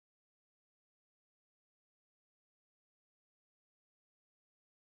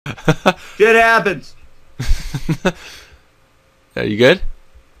Shit happens. Are you good?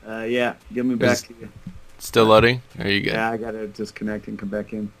 Yeah. Give me back to you. Still loading? Or are you good? Yeah, I gotta disconnect and come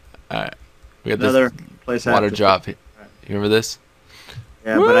back in. All right. We got Another this place. water drop. You remember this?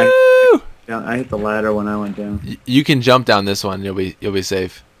 Yeah, Woo! but I hit the ladder when I went down. You can jump down this one. You'll be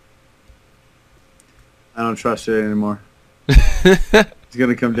safe. I don't trust it anymore. It's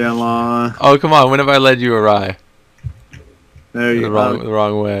gonna come down long. Oh, come on. When have I led you awry? There you go. go. The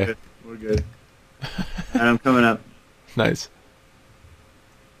wrong way. We're good. All right, I'm coming up. Nice.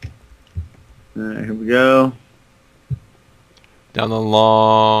 All right, here we go. Down the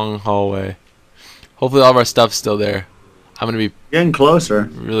long hallway. Hopefully all of our stuff's still there. I'm going to be Getting closer.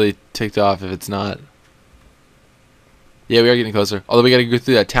 really ticked off if it's not. Yeah, we are getting closer. Although we got to go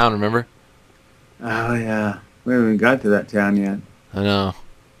through that town, remember? Oh, yeah. We haven't even got to that town yet. I know.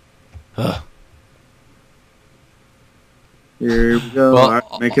 Ugh. Here we go. Well, All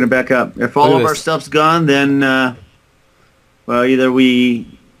right, making it back up. If all of our stuff's gone, then, well, either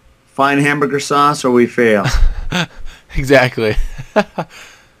we find hamburger sauce or we fail. Exactly.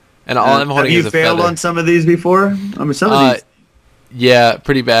 And all I'm holding is a feather. Have you failed on some of these before? I mean, some of these. Yeah,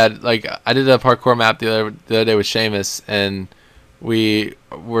 pretty bad. Like, I did a parkour map the other day with Seamus, and we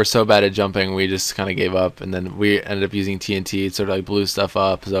were so bad at jumping, we just kind of gave up, and then we ended up using TNT. It sort of like blew stuff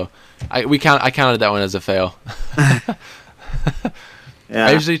up. So I counted that one as a fail. Yeah.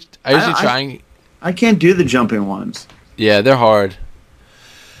 I usually try. I can't do the jumping ones. Yeah, they're hard.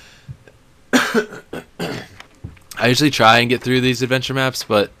 I usually try and get through these adventure maps,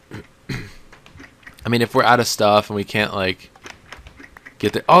 but I mean, if we're out of stuff and we can't like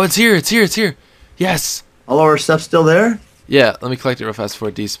get there. Oh, it's here! It's here! It's here! Yes. All of our stuff still there? Yeah. Let me collect it real fast before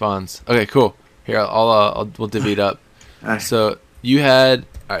it despawns. Okay, cool. Here, we'll divvy it up. Right. So you had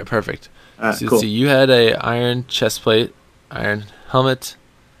perfect. Cool. So you had a iron chest plate, iron helmet,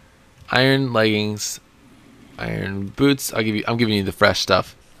 iron leggings, iron boots. I'm giving you the fresh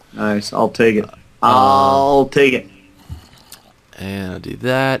stuff. Nice. I'll take it. I'll take it. And I'll do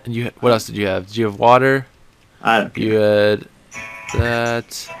that. And what else did you have? Did you have water? I don't care. You had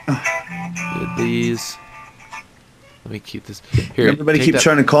that. You had these. Let me keep this. Here. Everybody keeps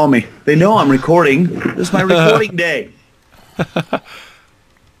trying to call me. They know I'm recording. This is my recording day. Alright,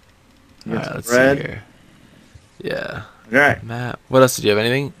 let's see here. Yeah. All right. Map. What else did you have?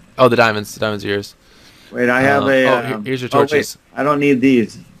 Anything? Oh, the diamonds. The diamonds are yours. Wait, I have here's your torches. Wait, I don't need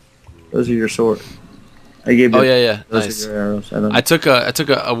these. Those are your sword. I gave you. Oh yeah. Those Nice. are your arrows. I took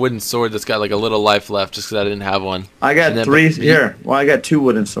a wooden sword that's got like a little life left just because I didn't have one. I got three here. Well, I got 2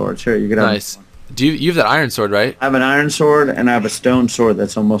 wooden swords here. You can have. Nice. Do you have that iron sword, right? I have an iron sword and I have a stone sword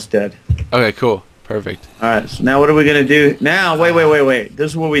that's almost dead. Okay, cool. Perfect. All right. So now what are we gonna do? Now, wait.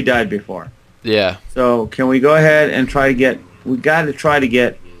 This is where we died before. Yeah. So can we go ahead and try to get? We got to try to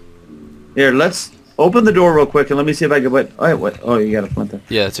get. Here, let's open the door real quick and let me see if I can put. Oh, what? Oh, you got a flint there.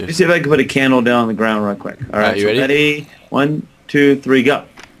 Yeah, that's Let me yours. see if I can put a candle down on the ground real quick. All right. You So ready? ready? 1, 2, 3, go.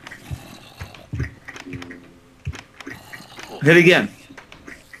 Hit again.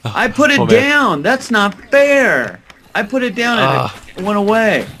 I put it down. That's not fair. I put it down and it went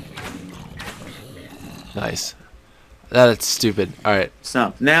away. Nice. That's stupid. All right.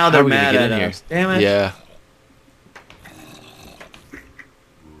 Stop. Now they're mad at us. Damn it. Yeah.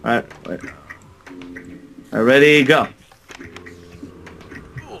 All right. Wait. All right, ready? Go.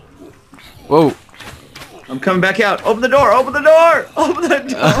 Whoa. I'm coming back out. Open the door. Open the door. Open the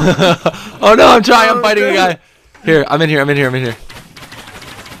door. Oh no! I'm trying. I'm fighting a guy. Here. I'm in here.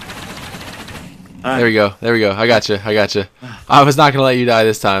 Right. There we go. I got you. I was not gonna let you die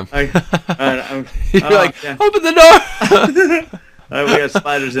this time. You're like, yeah. open the door. All right, we got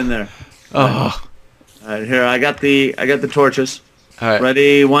spiders in there. Oh. All right, here I got the torches. All right.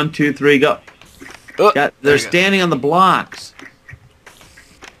 Ready? 1, 2, 3, go. Oh, They're standing on the blocks.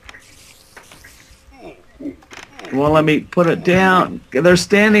 You won't let me put it down. They're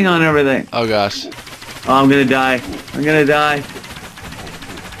standing on everything. Oh gosh. Oh, I'm gonna die. I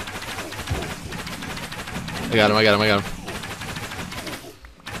got him.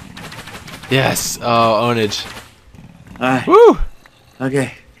 Yes. Oh, ownage. Woo.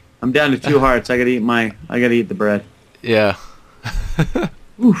 Okay. I'm down to 2 hearts. I gotta eat the bread. Yeah.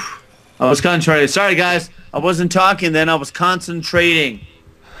 Oof. I was concentrating. Sorry guys. I wasn't talking then. I was concentrating.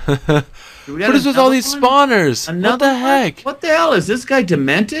 What is with all these spawners? What the heck? What the hell? Is this guy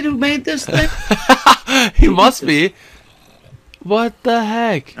demented who made this thing? He must be. What the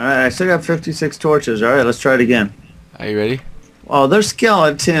heck? Alright, I still got 56 torches. Alright, let's try it again. Are you ready? Oh, there's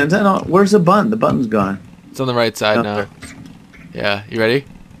skeletons. Where's the button? The button's gone. It's on the right side now. Yeah, you ready?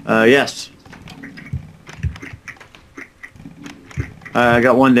 Yes. I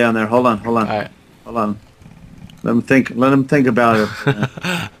got one down there. Hold on. All right. Hold on. Let him think. Let him think about it.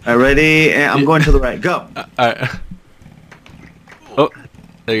 All right, ready? And I'm going to the right. Go. All right. Oh,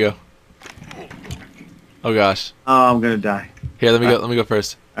 there you go. Oh gosh. Oh, I'm gonna die. Here, let me go. Let me go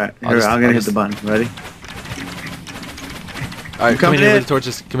first. All right, here, I'm gonna hit the button. Ready? All right, come in here with the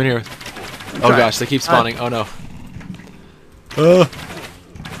torches. Come in here. Oh gosh, they keep spawning. Oh no.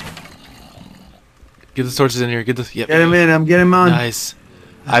 Get the torches in here. Get the. Yep. Get him in. I'm getting him on. Nice.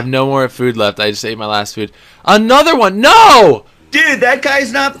 I have no more food left. I just ate my last food. Another one. No! Dude, that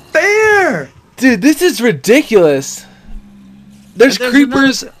guy's not fair. Dude, this is ridiculous. There's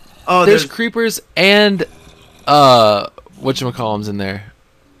creepers. Oh, there's creepers and whatchamacallums in there.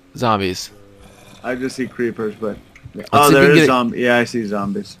 Zombies. I just see creepers, but Oh, there is zombies. Yeah, I see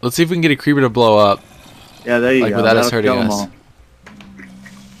zombies. Let's see if we can get a creeper to blow up. Yeah, there you go. Without us hurting us. All.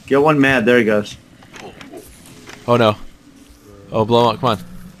 Get one mad. There he goes. Oh no. Oh, blow up. Come on.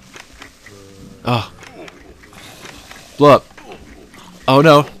 Oh. Blow up. Oh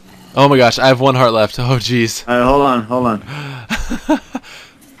no. Oh my gosh, I have one heart left. Oh jeez. All right, hold on.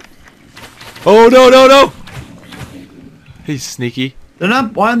 Oh no, no, no! He's sneaky. They're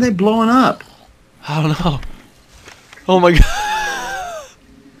not. Why aren't they blowing up? I don't know. Oh my god.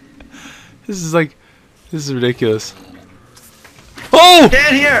 This is ridiculous. Oh!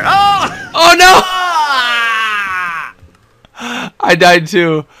 Get here! Oh! Oh no! Ah! I died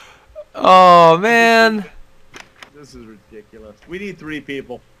too. Oh man. This is ridiculous. We need 3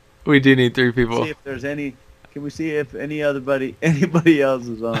 people. We do need 3 people. See if there's any. Can we see if anybody else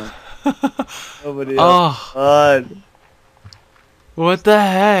is on? Nobody else. Oh. What the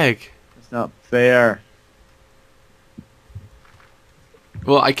heck? It's not fair.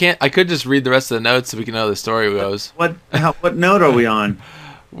 Well, I could just read the rest of the notes so we can know how the story goes. What note are we on?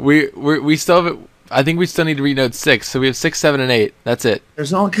 We still have it. I think we still need to read note 6. So we have 6, 7, and 8. That's it.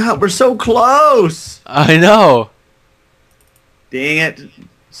 There's no God. We're so close. I know. Dang it.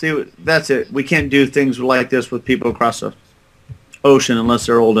 See, that's it. We can't do things like this with people across the ocean unless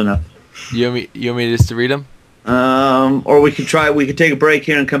they're old enough. You want me just to read them? Or we could try. We could take a break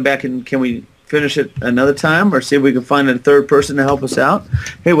here and come back, and can we finish it another time, or see if we can find a 3rd person to help us out?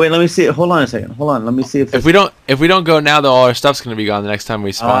 Hey, wait. Let me see. Hold on a second. Hold on. Let me see if we don't go now, though, all our stuff's gonna be gone the next time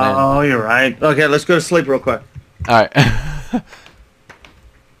we spawn in. Oh, you're right. Okay, let's go to sleep real quick. All right.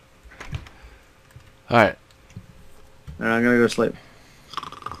 All right. All right, I'm gonna go to sleep.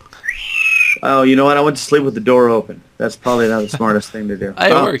 Oh, you know what? I went to sleep with the door open. That's probably not the smartest thing to do.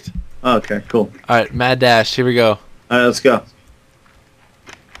 It worked. Okay, cool. All right, mad dash. Here we go. All right, let's go.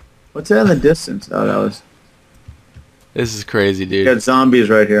 What's that in the distance? Oh, that was. This is crazy, dude. We got zombies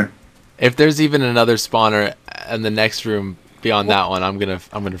right here. If there's even another spawner in the next room beyond that one, I'm gonna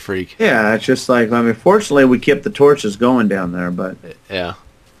freak. Yeah, it's just like, I mean, fortunately we kept the torches going down there, but yeah.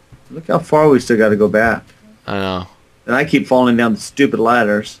 Look how far we still got to go back. I know. And I keep falling down the stupid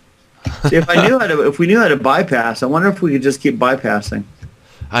ladders. See, if we knew how to bypass, I wonder if we could just keep bypassing.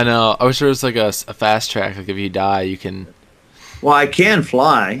 I know. I wish there was like a fast track. Like if you die, you can. Well, I can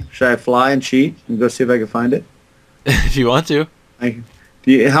fly. Should I fly and cheat and go see if I can find it? If you want to.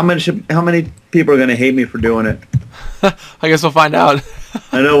 How many people are going to hate me for doing it? I guess we'll find out.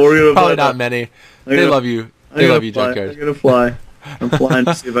 I know we're gonna probably not many. They love you. They love you, Junkyard. I'm gonna fly. I'm flying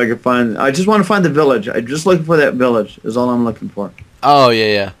to see if I can find. I just want to find the village. I'm just looking for that village. Is all I'm looking for. Oh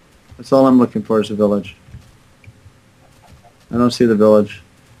yeah. That's all I'm looking for is a village. I don't see the village.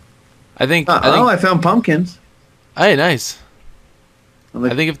 I think. I found pumpkins. Hey, nice.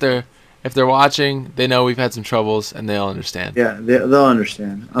 I think if they're watching, they know we've had some troubles and they'll understand. Yeah, they'll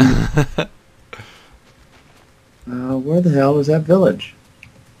understand. Where the hell is that village?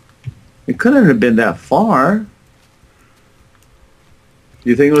 It couldn't have been that far. Do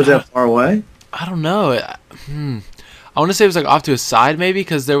you think it was that far away? I don't know. I want to say it was like off to a side maybe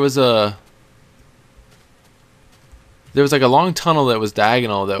because there was like a long tunnel that was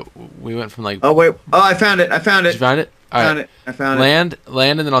diagonal that we went from like. Oh wait! Oh, I found it! Did you find it? All right. I found it.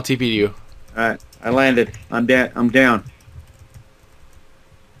 Land, and then I'll TP to you. All right, I landed. I'm down.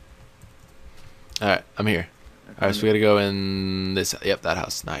 All right, I'm here. All right, so we gotta go in this. Yep, that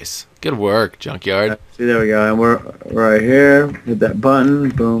house. Nice. Good work, Junkyard. See, there we go. And we're right here. Hit that button.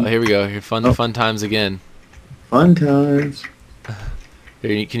 Boom. Oh, here we go. Here, fun times again. Fun times.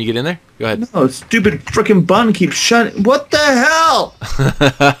 Here, can you get in there? Go ahead. No, stupid freaking button keeps shutting. What the hell?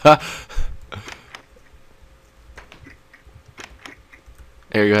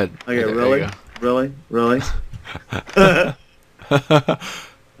 Here, go ahead. Okay, there, really? There Really? Alright.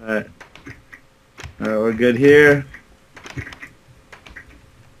 Alright, we're good here.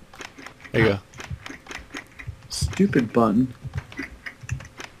 There you go. Stupid button.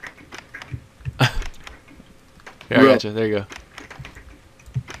 room. gotcha. There you go.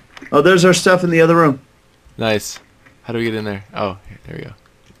 Oh, there's our stuff in the other room. Nice. How do we get in there? Oh, there we go.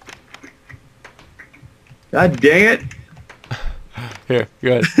 God dang it. Here,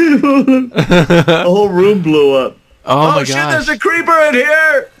 go ahead. The whole room blew up. Oh my shit, gosh. there's a creeper in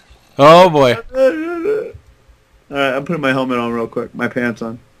here. Oh boy. All right, I'm putting my helmet on real quick. My pants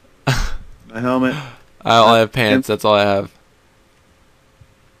on. My helmet. I only have pants. That's all I have.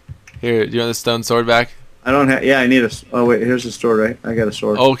 Here, do you want the stone sword back? I don't have. Yeah, I need a. Oh wait, here's a sword. Right, I got a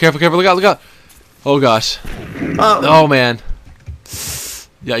sword. Oh, careful, careful! Look out, look out! Oh gosh. Oh man.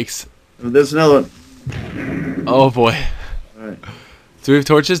 Yikes. There's another one. Oh boy. All right. Do we have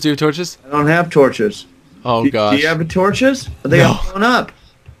torches? Do we have torches? I don't have torches. Oh gosh. Do you have torches? Are they all blown up?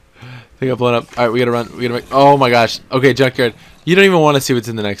 They got blown up. All right, we gotta run. We gotta make. Oh my gosh. Okay, Junkyard. You don't even want to see what's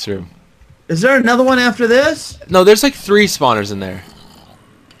in the next room. Is there another one after this? No, there's like 3 spawners in there.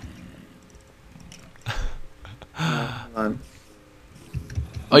 Hold on.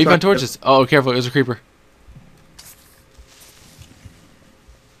 Oh, you found torches. Oh, careful. There's a creeper.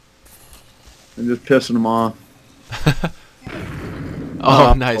 I'm just pissing them off.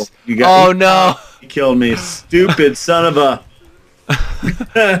 Oh, nice. You no. You killed me, stupid son of a.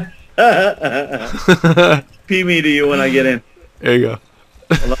 Pee me to you when I get in. There you go.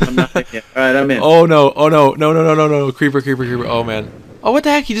 Hold on, I'm not in yet. All right, I'm in. Oh no! Oh no! No! No! No! No! No! Creeper! Creeper! Creeper! Oh man! Oh, what the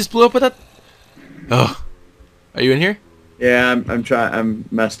heck? He just blew up with that. Oh, are you in here? Yeah, I'm trying. I'm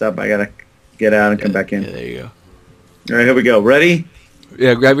messed up. I gotta get out and come back in. Yeah, there you go. All right, here we go. Ready?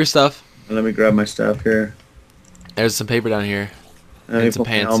 Yeah, grab your stuff. Let me grab my stuff here. There's some paper down here. Let And some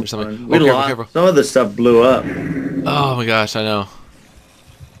pants or something. We lost. Careful. Some of the stuff blew up. Oh my gosh! I know.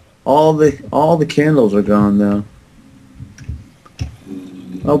 All the candles are gone though.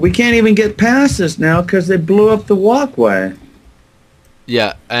 Oh, we can't even get past this now because they blew up the walkway.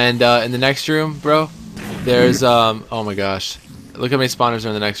 Yeah, and in the next room, bro, there's oh my gosh, look how many spawners are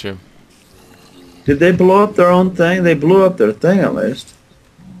in the next room. Did they blow up their own thing? They blew up their thing at least.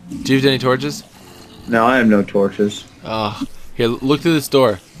 Do you have any torches? No, I have no torches. Oh, here, look through this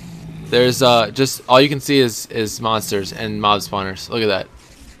door. There's just all you can see is monsters and mob spawners. Look at that.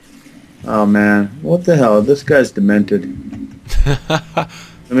 Oh man, what the hell? This guy's demented.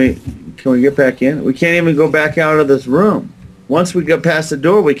 Can we get back in? We can't even go back out of this room. Once we get past the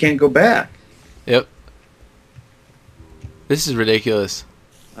door, we can't go back. Yep. This is ridiculous.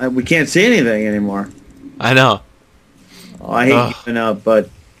 We can't see anything anymore. I know. Oh, I hate giving up, but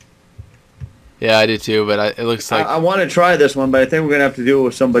yeah, I do too. But it looks like I want to try this one, but I think we're gonna have to do it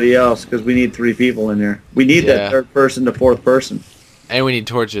with somebody else because we need 3 people in there. We need that third person, the 4th person. And we need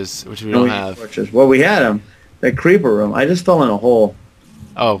torches, which we don't have. Torches. Well, we had them. That creeper room. I just fell in a hole.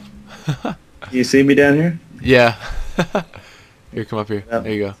 Oh. You see me down here? Yeah. Here, come up here. Yep.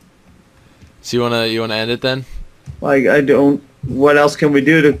 There you go. So you wanna end it then? Like I don't. What else can we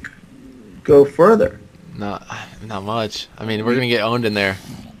do to go further? Not much. I mean, we're gonna get owned in there.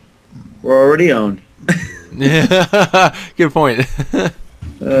 We're already owned. Good point. All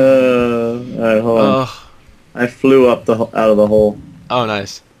right, hold on. I flew up out of the hole. Oh,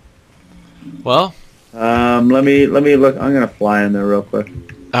 nice. Well. Let me look. I'm gonna fly in there real quick.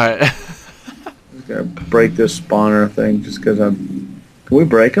 All right. I'm gonna break this spawner thing just because I'm. Can we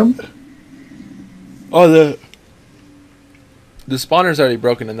break them? Oh, the spawner's already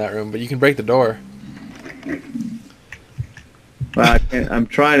broken in that room, but you can break the door. Well, I can't. I'm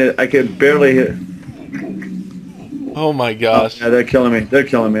trying to. I can barely hit. Oh my gosh. Oh, yeah, they're killing me. They're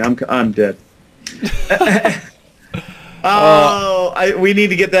killing me. I'm dead. We need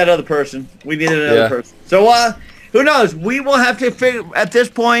to get that other person. We need another person. So, who knows? We will have to figure, at this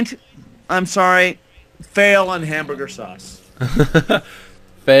point, I'm sorry, fail on hamburger sauce.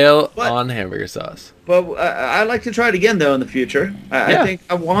 Fail on hamburger sauce. But I'd like to try it again, though, in the future. I think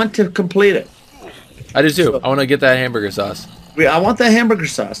I want to complete it. I do, too. So, I want to get that hamburger sauce. I want that hamburger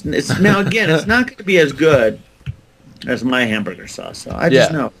sauce. Now, again, it's not going to be as good as my hamburger sauce. So I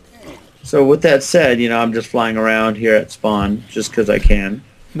just know. So with that said, I'm just flying around here at spawn just because I can.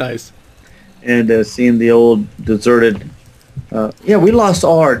 Nice. And seeing the old deserted. We lost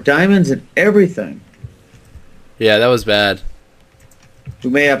all our diamonds and everything. Yeah, that was bad. We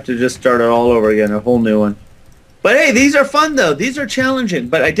may have to just start it all over again, a whole new one. But hey, these are fun though. These are challenging.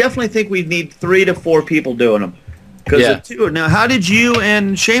 But I definitely think we need 3 to 4 people doing them. Because of 2. Now, how did you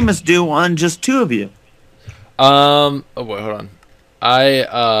and Seamus do on just 2 of you? Oh boy, hold on.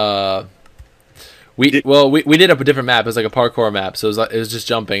 We did up a different map. It was like a parkour map, so it was just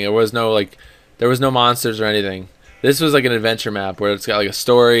jumping. There was no monsters or anything. This was like an adventure map where it's got like a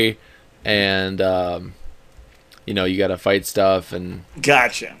story, and you got to fight stuff, and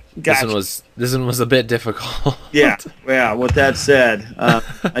Gotcha. this one was a bit difficult. Yeah. With that said,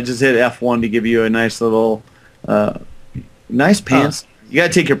 I just hit F1 to give you a nice little, nice pants. You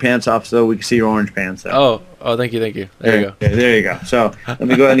gotta take your pants off so we can see your orange pants. Oh, thank you. There you go. Okay, there you go. So let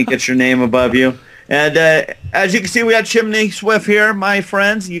me go ahead and get your name above you. And as you can see, we got Chimney Swift here, my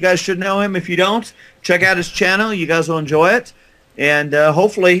friends. You guys should know him. If you don't, check out his channel. You guys will enjoy it. And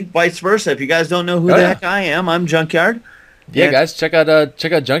hopefully, vice versa. If you guys don't know who the heck I am, I'm Junkyard. Yeah, guys, check out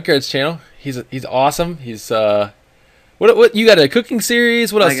Junkyard's channel. He's awesome. He's what you got, a cooking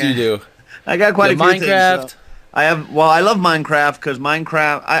series? What else do you do? I got quite a few Minecraft. things. So. I love Minecraft because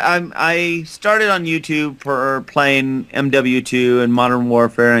Minecraft. I started on YouTube for playing MW2 and Modern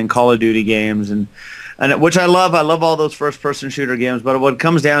Warfare and Call of Duty games, and which I love. I love all those first-person shooter games. But what it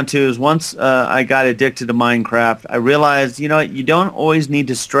comes down to is once I got addicted to Minecraft, I realized you don't always need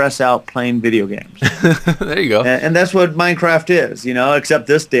to stress out playing video games. There you go. And that's what Minecraft is, except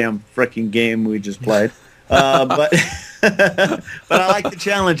this damn freaking game we just played. But I like the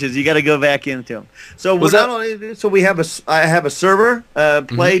challenges. You got to go back into them. So we have I have a server,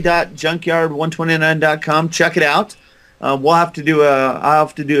 play.junkyard129.com. Check it out. I'll have to do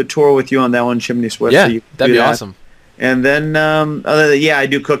a tour with you on that one, Chimney Swift. Yeah, so that'd be awesome. And then I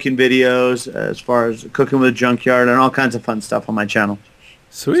do cooking videos as far as cooking with Junkyard and all kinds of fun stuff on my channel.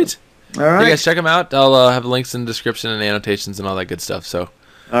 Sweet. So, all right, you guys check them out. I'll have links in the description and annotations and all that good stuff. So.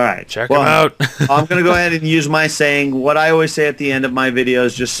 All right. Check them out. I'm going to go ahead and use my saying, what I always say at the end of my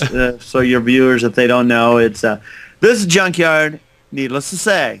videos, just so your viewers, if they don't know, it's, this is Junkyard. Needless to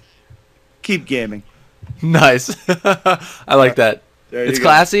say, keep gaming. Nice. I like that. It's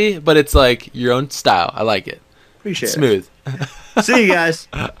classy, but it's like your own style. I like it. Appreciate it. Smooth. See you guys.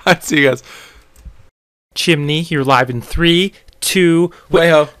 See you guys. Chimney, you're live in 3, 2...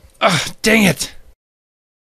 Way-ho. Ugh, dang it.